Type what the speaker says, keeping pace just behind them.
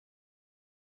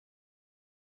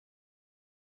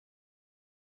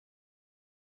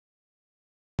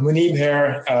Muneeb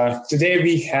here. Today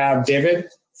we have David,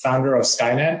 founder of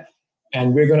Skynet,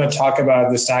 and we're going to talk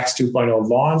about the Stacks 2.0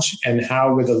 launch and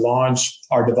how with the launch,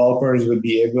 our developers would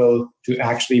be able to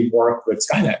actually work with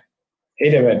Skynet.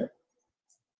 Hey, David.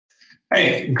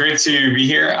 Hey, great to be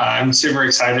here. I'm super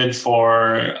excited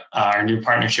for our new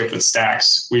partnership with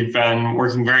Stacks. We've been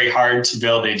working very hard to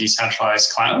build a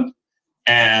decentralized cloud,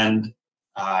 and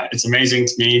it's amazing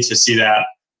to me to see that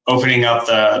opening up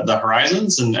the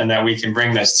horizons and that we can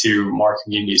bring this to more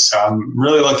communities. So I'm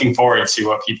really looking forward to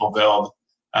what people build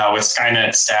with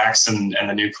Skynet, Stacks, and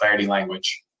the new Clarity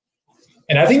language.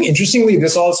 And I think interestingly,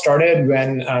 this all started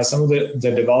when some of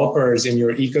the developers in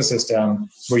your ecosystem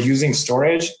were using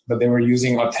storage, but they were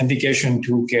using authentication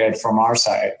toolkit from our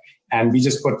side. And we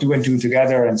just put two and two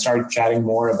together and started chatting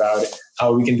more about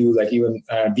how we can do like even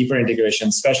deeper integration,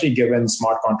 especially given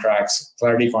smart contracts,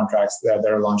 Clarity contracts that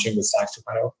are launching with Stacks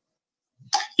 2.0.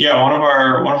 Yeah, one of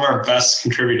our best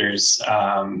contributors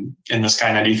in the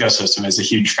Skynet ecosystem is a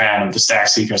huge fan of the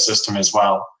Stacks ecosystem as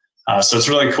well. So it's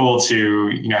really cool to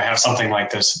have something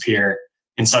like this appear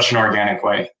in such an organic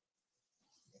way.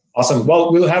 Awesome.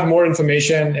 Well, we'll have more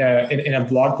information in a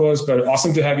blog post, but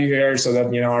awesome to have you here so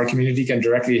that our community can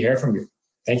directly hear from you.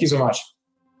 Thank you so much.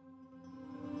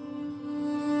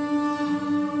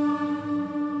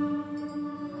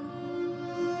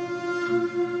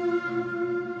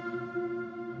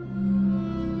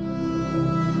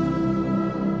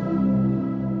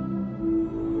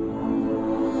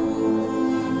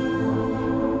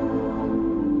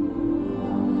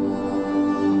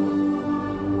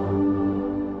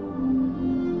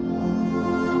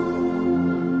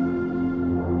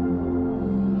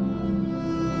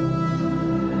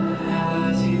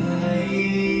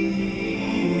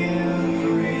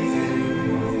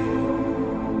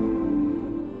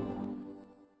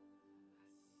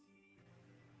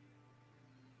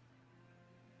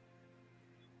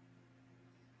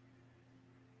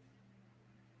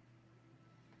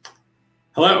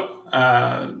 Hello,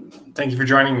 thank you for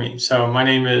joining me. So my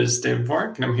name is David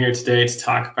Vorick, and I'm here today to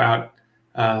talk about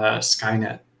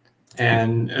Skynet.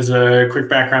 And as a quick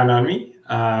background on me,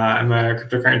 I'm a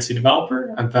cryptocurrency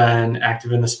developer. I've been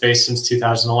active in the space since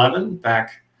 2011, I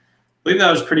believe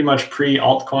that was pretty much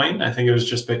pre-altcoin. I think it was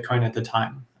just Bitcoin at the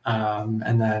time.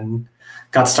 And then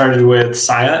got started with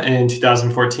Saya in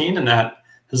 2014, and that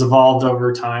has evolved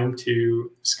over time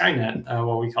to Skynet,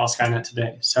 what we call Skynet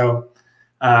today. So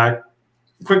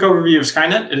quick overview of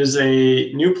Skynet. It is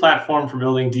a new platform for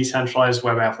building decentralized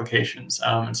web applications.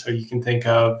 And so you can think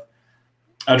of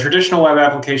a traditional web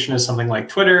application as something like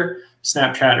Twitter,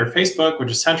 Snapchat, or Facebook, which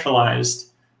is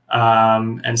centralized.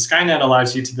 And Skynet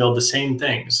allows you to build the same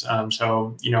things.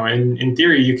 So, in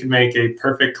theory, you could make a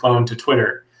perfect clone to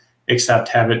Twitter, except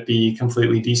have it be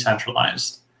completely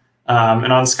decentralized.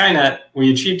 And on Skynet,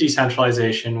 we achieve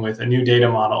decentralization with a new data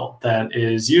model that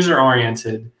is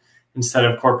user-oriented instead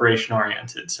of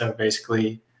corporation-oriented. So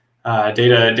basically,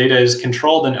 data is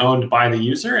controlled and owned by the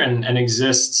user and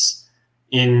exists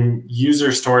in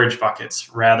user storage buckets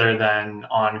rather than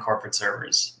on corporate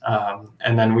servers.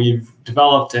 And then we've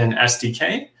developed an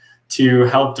SDK to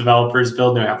help developers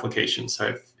build new applications.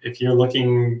 So if you're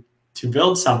looking to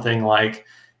build something like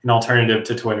an alternative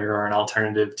to Twitter or an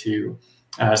alternative to,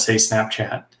 say,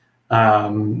 Snapchat,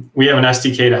 we have an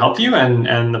SDK to help you,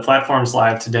 and the platform's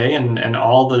live today, and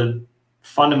all the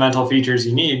fundamental features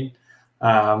you need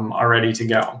are ready to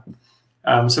go.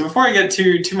 So before I get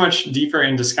too much deeper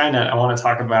into Skynet, I want to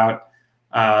talk about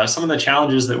some of the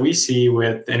challenges that we see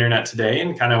with the internet today,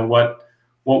 and kind of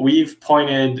what we've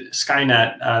pointed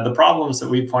Skynet, the problems that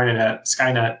we've pointed at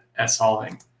Skynet at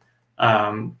solving.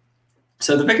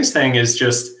 So the biggest thing is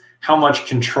just how much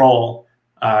control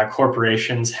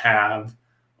corporations have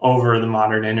over the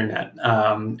modern internet.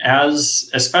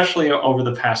 Especially over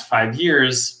the past 5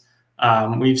 years,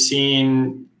 we've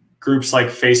seen groups like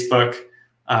Facebook,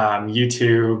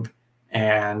 YouTube,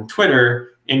 and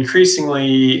Twitter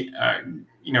increasingly,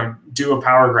 do a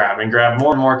power grab and grab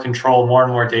more and more control, more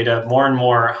and more data, more and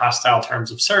more hostile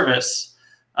terms of service,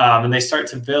 and they start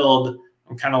to build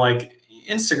kind of like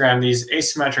Instagram, these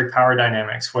asymmetric power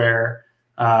dynamics where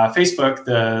Facebook,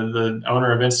 the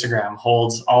owner of Instagram,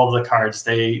 holds all of the cards.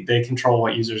 They control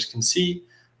what users can see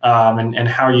and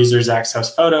how users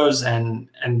access photos, and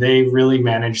they really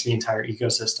manage the entire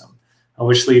ecosystem,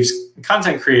 which leaves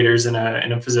content creators in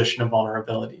a position of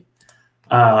vulnerability.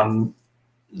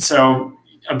 So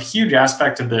a huge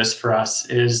aspect of this for us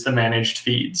is the managed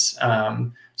feeds.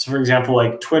 So for example,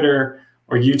 like Twitter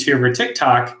or YouTube or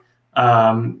TikTok,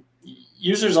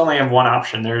 users only have one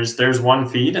option. There's one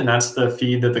feed, and that's the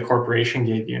feed that the corporation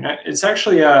gave you. And it's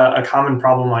actually a common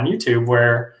problem on YouTube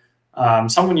where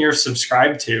someone you're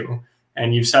subscribed to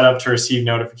and you've set up to receive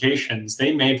notifications,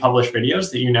 they may publish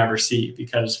videos that you never see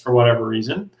because for whatever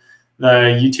reason,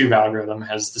 the YouTube algorithm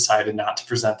has decided not to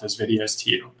present those videos to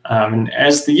you. And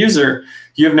as the user,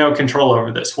 you have no control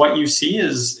over this. What you see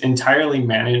is entirely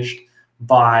managed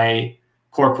by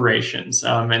corporations.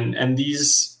 And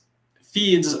these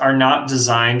feeds are not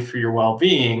designed for your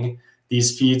well-being.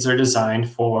 These feeds are designed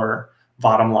for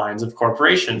bottom lines of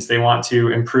corporations. They want to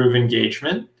improve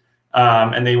engagement,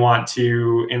 and they want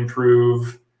to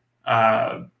improve,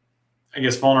 I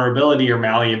guess, vulnerability or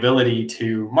malleability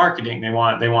to marketing. They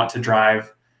want to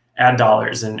drive ad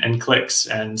dollars and clicks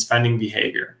and spending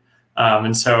behavior.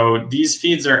 And so these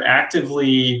feeds are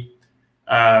actively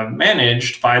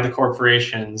managed by the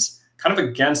corporations, kind of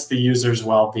against the user's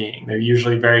well-being. They're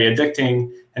usually very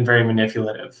addicting and very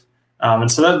manipulative.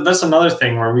 And so that's another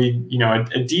thing where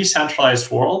a decentralized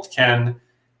world can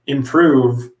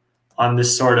improve on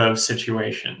this sort of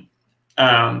situation.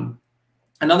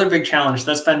 Another big challenge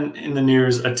that's been in the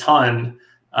news a ton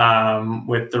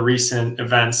with the recent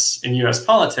events in US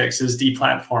politics is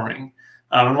deplatforming.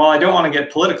 And while I don't want to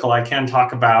get political, I can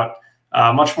talk about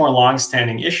a much more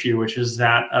long-standing issue, which is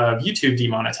that of YouTube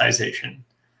demonetization.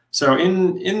 So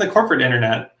in the corporate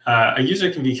internet, a user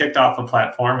can be kicked off a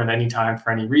platform at any time for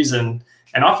any reason.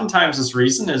 And oftentimes this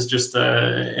reason is just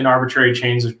an arbitrary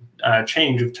change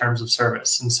of terms of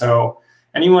service. And so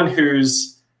anyone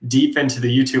who's deep into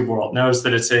the YouTube world knows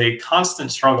that it's a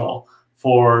constant struggle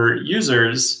for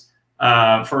users,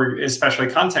 for especially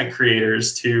content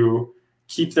creators, to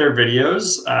keep their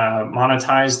videos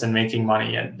monetized and making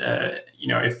money. And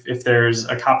if there's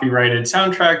a copyrighted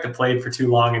soundtrack that played for too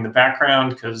long in the background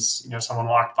because someone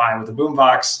walked by with a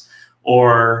boombox,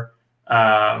 or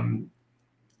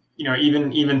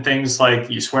even things like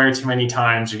you swear too many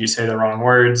times or you say the wrong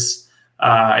words.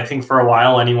 I think for a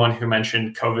while anyone who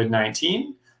mentioned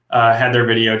COVID-19 had their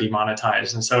video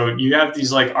demonetized, and so you have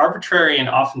these like arbitrary and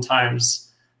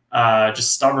oftentimes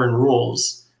just stubborn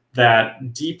rules that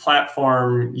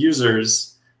deplatform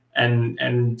users.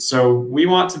 And so we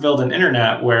want to build an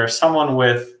internet where someone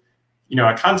with,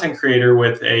 a content creator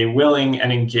with a willing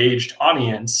and engaged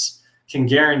audience can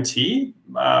guarantee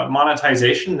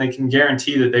monetization. They can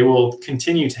guarantee that they will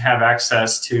continue to have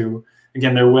access to,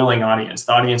 again, their willing audience,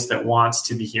 the audience that wants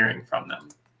to be hearing from them.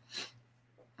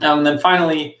 And then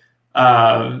finally,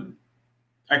 I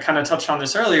kind of touched on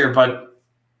this earlier, but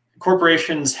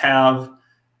corporations have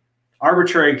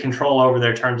arbitrary control over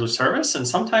their terms of service, and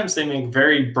sometimes they make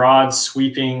very broad,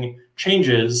 sweeping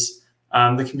changes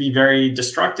that can be very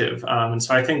destructive. And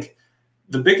so I think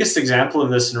the biggest example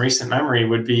of this in recent memory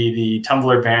would be the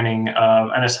Tumblr banning of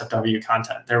NSFW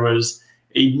content. There was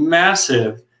a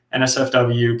massive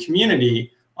NSFW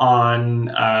community on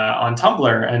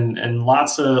Tumblr, and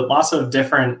lots of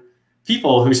different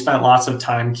people who spent lots of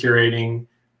time curating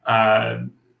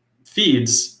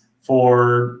feeds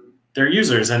for their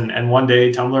users, and one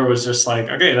day Tumblr was just like,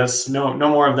 okay, that's no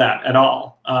more of that at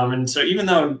all. And so even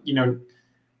though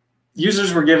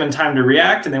users were given time to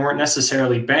react and they weren't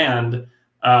necessarily banned,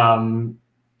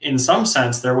 in some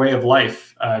sense their way of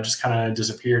life just kind of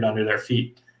disappeared under their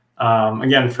feet.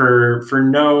 Again, for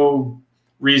no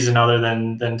reason other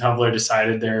than Tumblr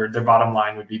decided their bottom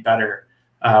line would be better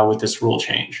with this rule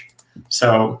change.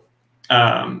 So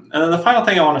and then the final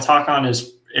thing I want to talk on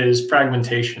is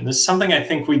fragmentation. This is something I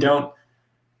think we don't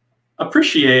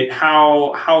appreciate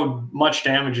how much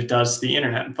damage it does to the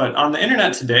internet. But on the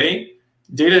internet today,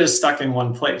 data is stuck in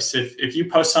one place. If you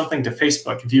post something to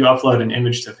Facebook, if you upload an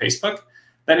image to Facebook,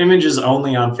 that image is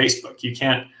only on Facebook. You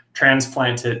can't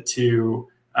transplant it to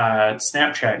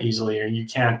Snapchat easily, or you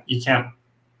can't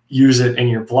use it in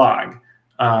your blog.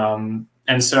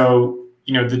 And so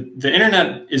the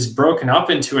internet is broken up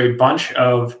into a bunch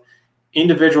of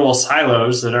individual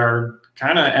silos that are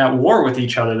kind of at war with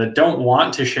each other, that don't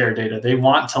want to share data. They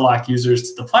want to lock users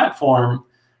to the platform,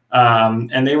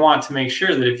 and they want to make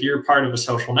sure that if you're part of a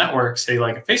social network, say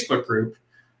like a Facebook group,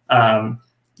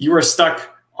 you are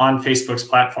stuck on Facebook's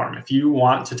platform. If you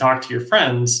want to talk to your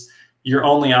friends, your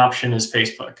only option is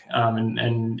Facebook.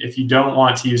 And if you don't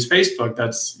want to use Facebook,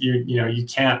 that's you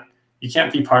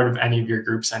can't be part of any of your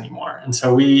groups anymore. And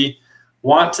so we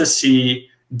want to see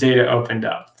data opened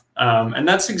up. And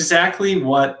that's exactly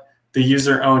what the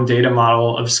user-owned data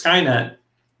model of Skynet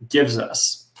gives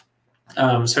us.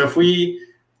 So if we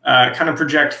kind of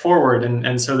project forward,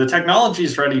 and so the technology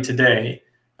is ready today,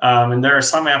 and there are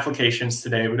some applications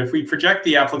today, but if we project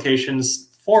the applications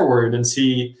forward and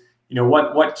see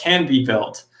what can be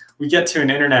built, we get to an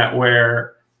internet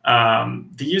where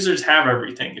the users have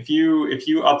everything. If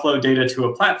you upload data to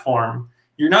a platform,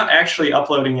 you're not actually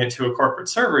uploading it to a corporate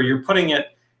server. You're putting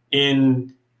it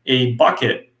in a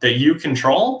bucket that you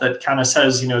control that kind of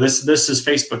says, this is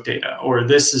Facebook data or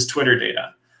this is Twitter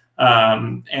data.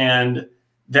 And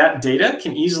that data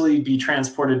can easily be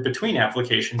transported between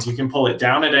applications. You can pull it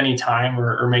down at any time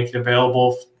or make it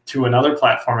available to another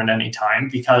platform at any time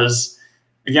because,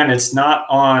 again, it's not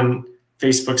on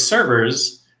Facebook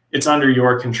servers, it's under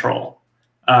your control.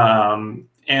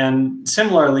 And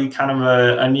similarly, kind of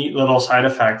a neat little side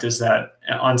effect is that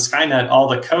on Skynet, all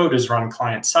the code is run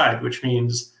client-side, which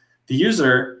means the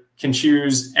user can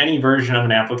choose any version of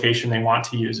an application they want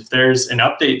to use. If there's an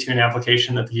update to an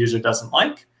application that the user doesn't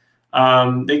like,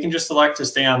 they can just elect to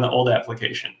stay on the old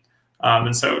application.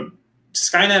 And so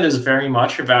Skynet is very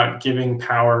much about giving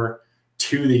power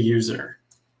to the user.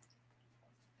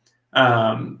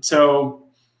 So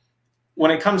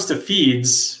when it comes to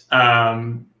feeds,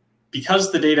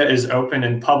 because the data is open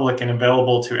and public and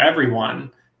available to everyone,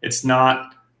 it's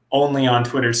not only on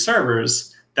Twitter's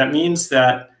servers. That means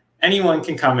that anyone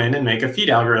can come in and make a feed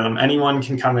algorithm. Anyone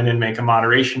can come in and make a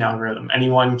moderation algorithm.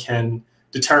 Anyone can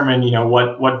determine,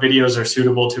 what videos are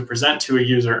suitable to present to a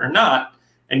user or not.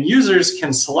 And users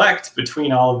can select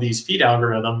between all of these feed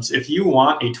algorithms. If you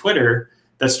want a Twitter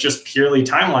that's just purely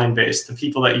timeline based, the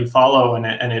people that you follow, and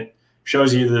it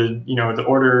shows you the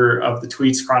order of the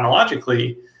tweets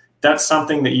chronologically, that's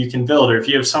something that you can build. Or if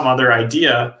you have some other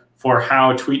idea for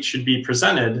how tweets should be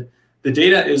presented, the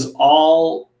data is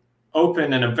all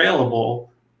open and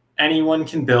available. Anyone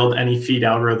can build any feed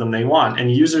algorithm they want,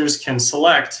 and users can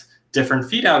select different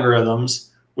feed algorithms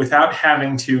without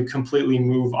having to completely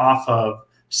move off of,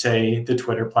 say, the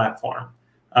Twitter platform.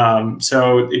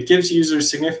 So it gives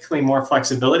users significantly more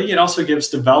flexibility. It also gives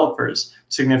developers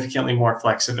significantly more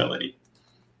flexibility.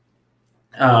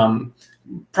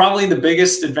 Probably the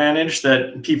biggest advantage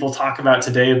that people talk about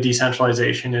today of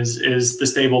decentralization is the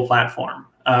stable platform.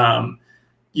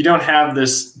 You don't have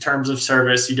this terms of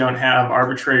service. You don't have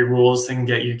arbitrary rules that can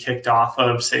get you kicked off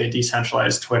of, say, a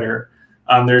decentralized Twitter.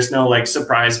 There's no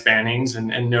surprise bannings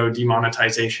and no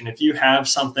demonetization. If you have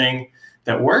something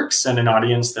that works and an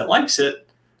audience that likes it,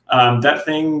 that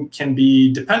thing can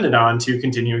be depended on to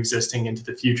continue existing into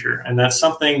the future. And that's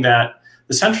something that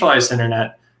the centralized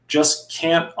internet just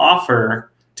can't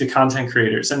offer to content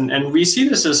creators. And we see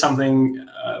this as something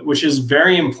which is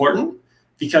very important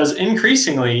because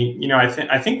increasingly,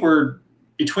 I think we're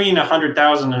between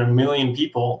 100,000 and 1 million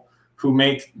people who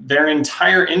make their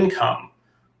entire income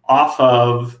off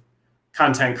of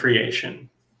content creation.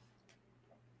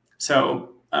 So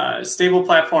stable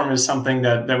platform is something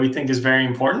that we think is very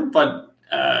important, but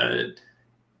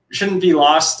shouldn't be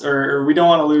lost, or we don't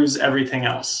want to lose everything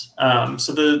else.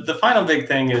 So the final big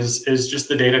thing is just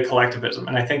the data collectivism.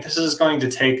 And I think this is going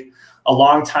to take a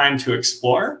long time to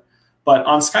explore, but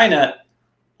on Skynet,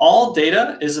 all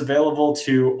data is available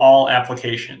to all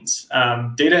applications.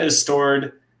 Data is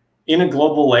stored in a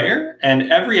global layer,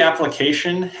 and every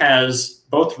application has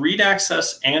both read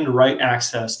access and write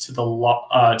access to the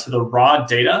raw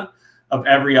data of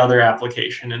every other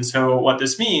application. And so what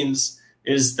this means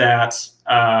is that,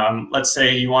 let's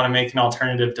say you want to make an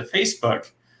alternative to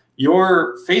Facebook,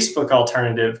 your Facebook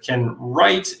alternative can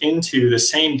write into the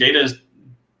same data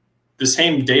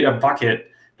bucket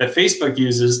that Facebook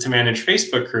uses to manage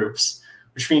Facebook groups,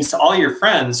 which means to all your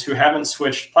friends who haven't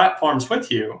switched platforms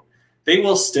with you, they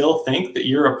will still think that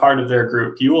you're a part of their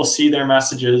group. You will see their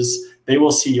messages, they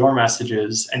will see your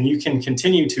messages, and you can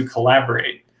continue to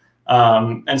collaborate.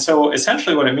 And so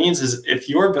essentially what it means is if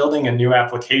you're building a new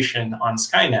application on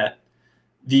Skynet,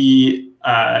 the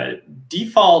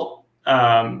default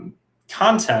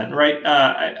content, right?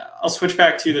 I'll switch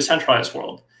back to the centralized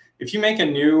world. If you make a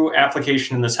new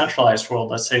application in the centralized world,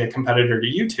 let's say a competitor to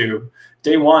YouTube,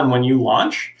 day one, when you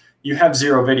launch, you have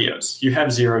 0 videos, you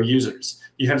have 0 users,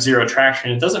 you have 0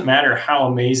 traction. It doesn't matter how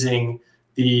amazing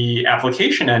the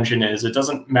application engine is. It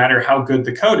doesn't matter how good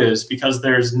the code is because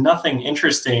there's nothing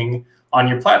interesting on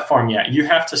your platform yet. You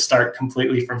have to start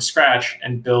completely from scratch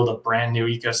and build a brand new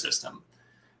ecosystem.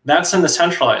 That's in the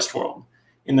centralized world.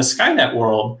 In the Skynet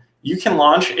world, you can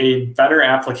launch a better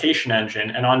application engine,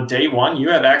 and on day one, you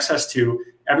have access to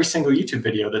every single YouTube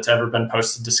video that's ever been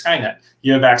posted to Skynet.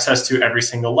 You have access to every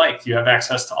single like. You have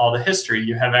access to all the history.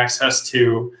 You have access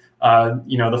to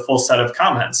the full set of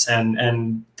comments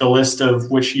and the list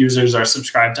of which users are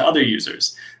subscribed to other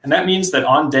users. And that means that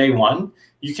on day one,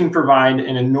 you can provide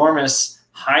an enormous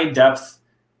high-depth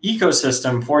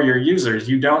ecosystem for your users.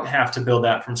 You don't have to build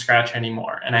that from scratch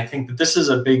anymore. And I think that this is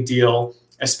a big deal,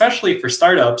 especially for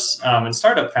startups and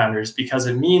startup founders, because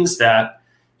it means that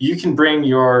you can bring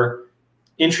your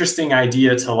interesting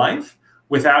idea to life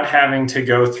without having to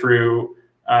go through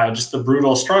just the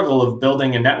brutal struggle of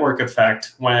building a network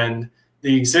effect when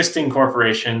the existing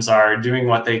corporations are doing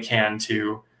what they can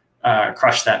to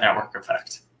crush that network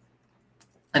effect.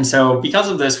 And so because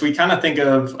of this, we kind of think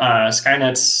of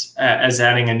Skynets as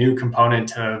adding a new component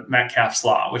to Metcalfe's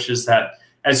law, which is that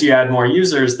as you add more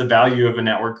users, the value of a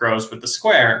network grows with the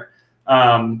square.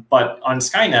 But on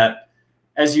Skynet,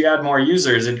 as you add more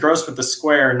users, it grows with the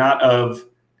square, not of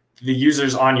the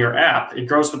users on your app. It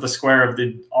grows with the square of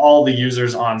all the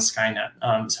users on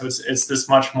Skynet. So it's this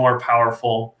much more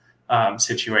powerful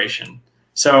situation.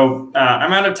 So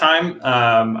I'm out of time.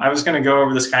 I was going to go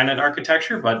over the Skynet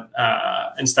architecture, but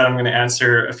instead I'm going to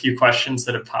answer a few questions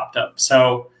that have popped up.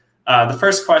 So the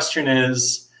first question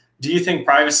is, do you think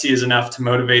privacy is enough to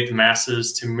motivate the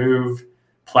masses to move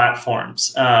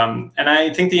platforms? And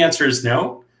I think the answer is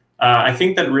no. I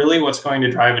think that really what's going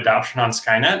to drive adoption on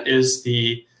Skynet is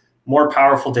the more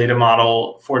powerful data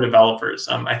model for developers.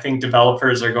 I think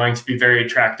developers are going to be very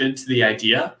attracted to the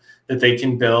idea that they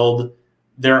can build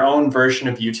their own version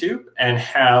of YouTube and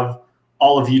have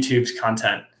all of YouTube's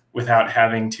content without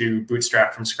having to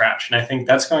bootstrap from scratch. And I think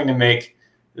that's going to make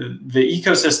the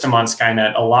ecosystem on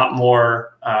Skynet a lot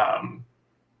more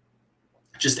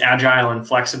just agile and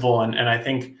flexible. And I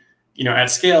think,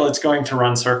 at scale, it's going to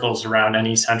run circles around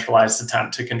any centralized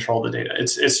attempt to control the data.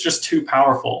 It's just too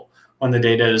powerful when the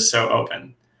data is so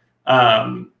open.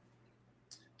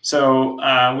 So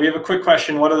we have a quick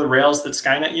question. What are the rails that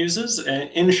Skynet uses?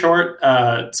 In short,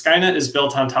 Skynet is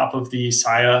built on top of the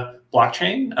Saya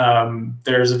blockchain.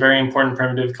 There's a very important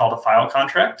primitive called a file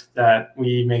contract that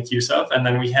we make use of. And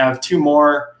then we have two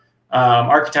more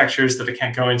architectures that I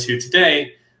can't go into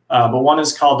today. But one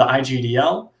is called the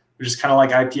IGDL, which is kind of like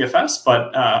IPFS,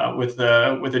 but with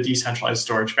a decentralized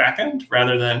storage backend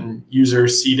rather than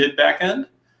user-seeded backend.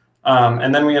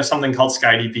 And then we have something called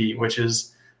SkyDB, which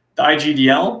is the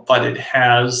IGDL, but it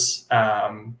has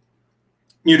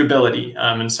mutability.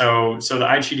 And so the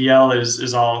IGDL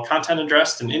is all content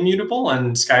addressed and immutable,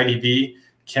 and SkyDB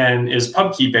is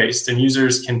pub key based, and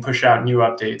users can push out new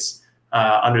updates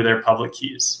under their public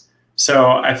keys.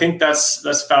 So I think that's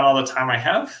about all the time I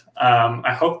have.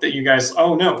 I hope that you guys.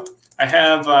 Oh no, I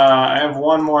have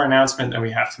one more announcement that we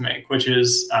have to make, which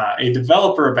is a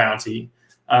developer bounty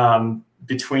that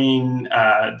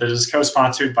is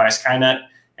co-sponsored by Skynet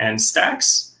and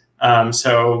Stacks.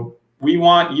 So we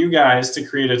want you guys to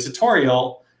create a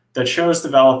tutorial that shows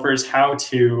developers how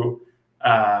to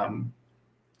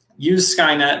use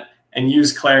Skynet and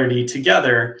use Clarity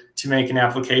together to make an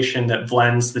application that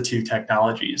blends the two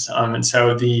technologies. And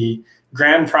so the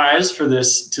grand prize for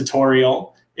this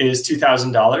tutorial is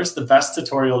 $2,000. The best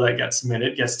tutorial that gets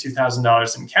submitted gets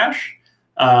 $2,000 in cash.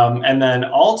 And then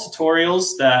all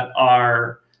tutorials that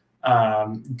are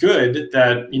good,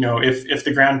 that, if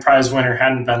the grand prize winner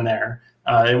hadn't been there,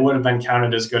 it would have been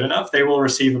counted as good enough, they will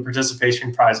receive a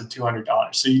participation prize of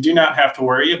 $200. So you do not have to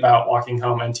worry about walking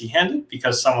home empty-handed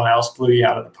because someone else blew you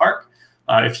out of the park.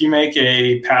 If you make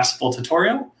a passable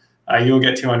tutorial, you'll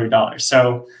get $200.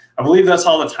 So I believe that's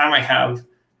all the time I have.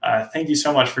 Thank you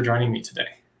so much for joining me today.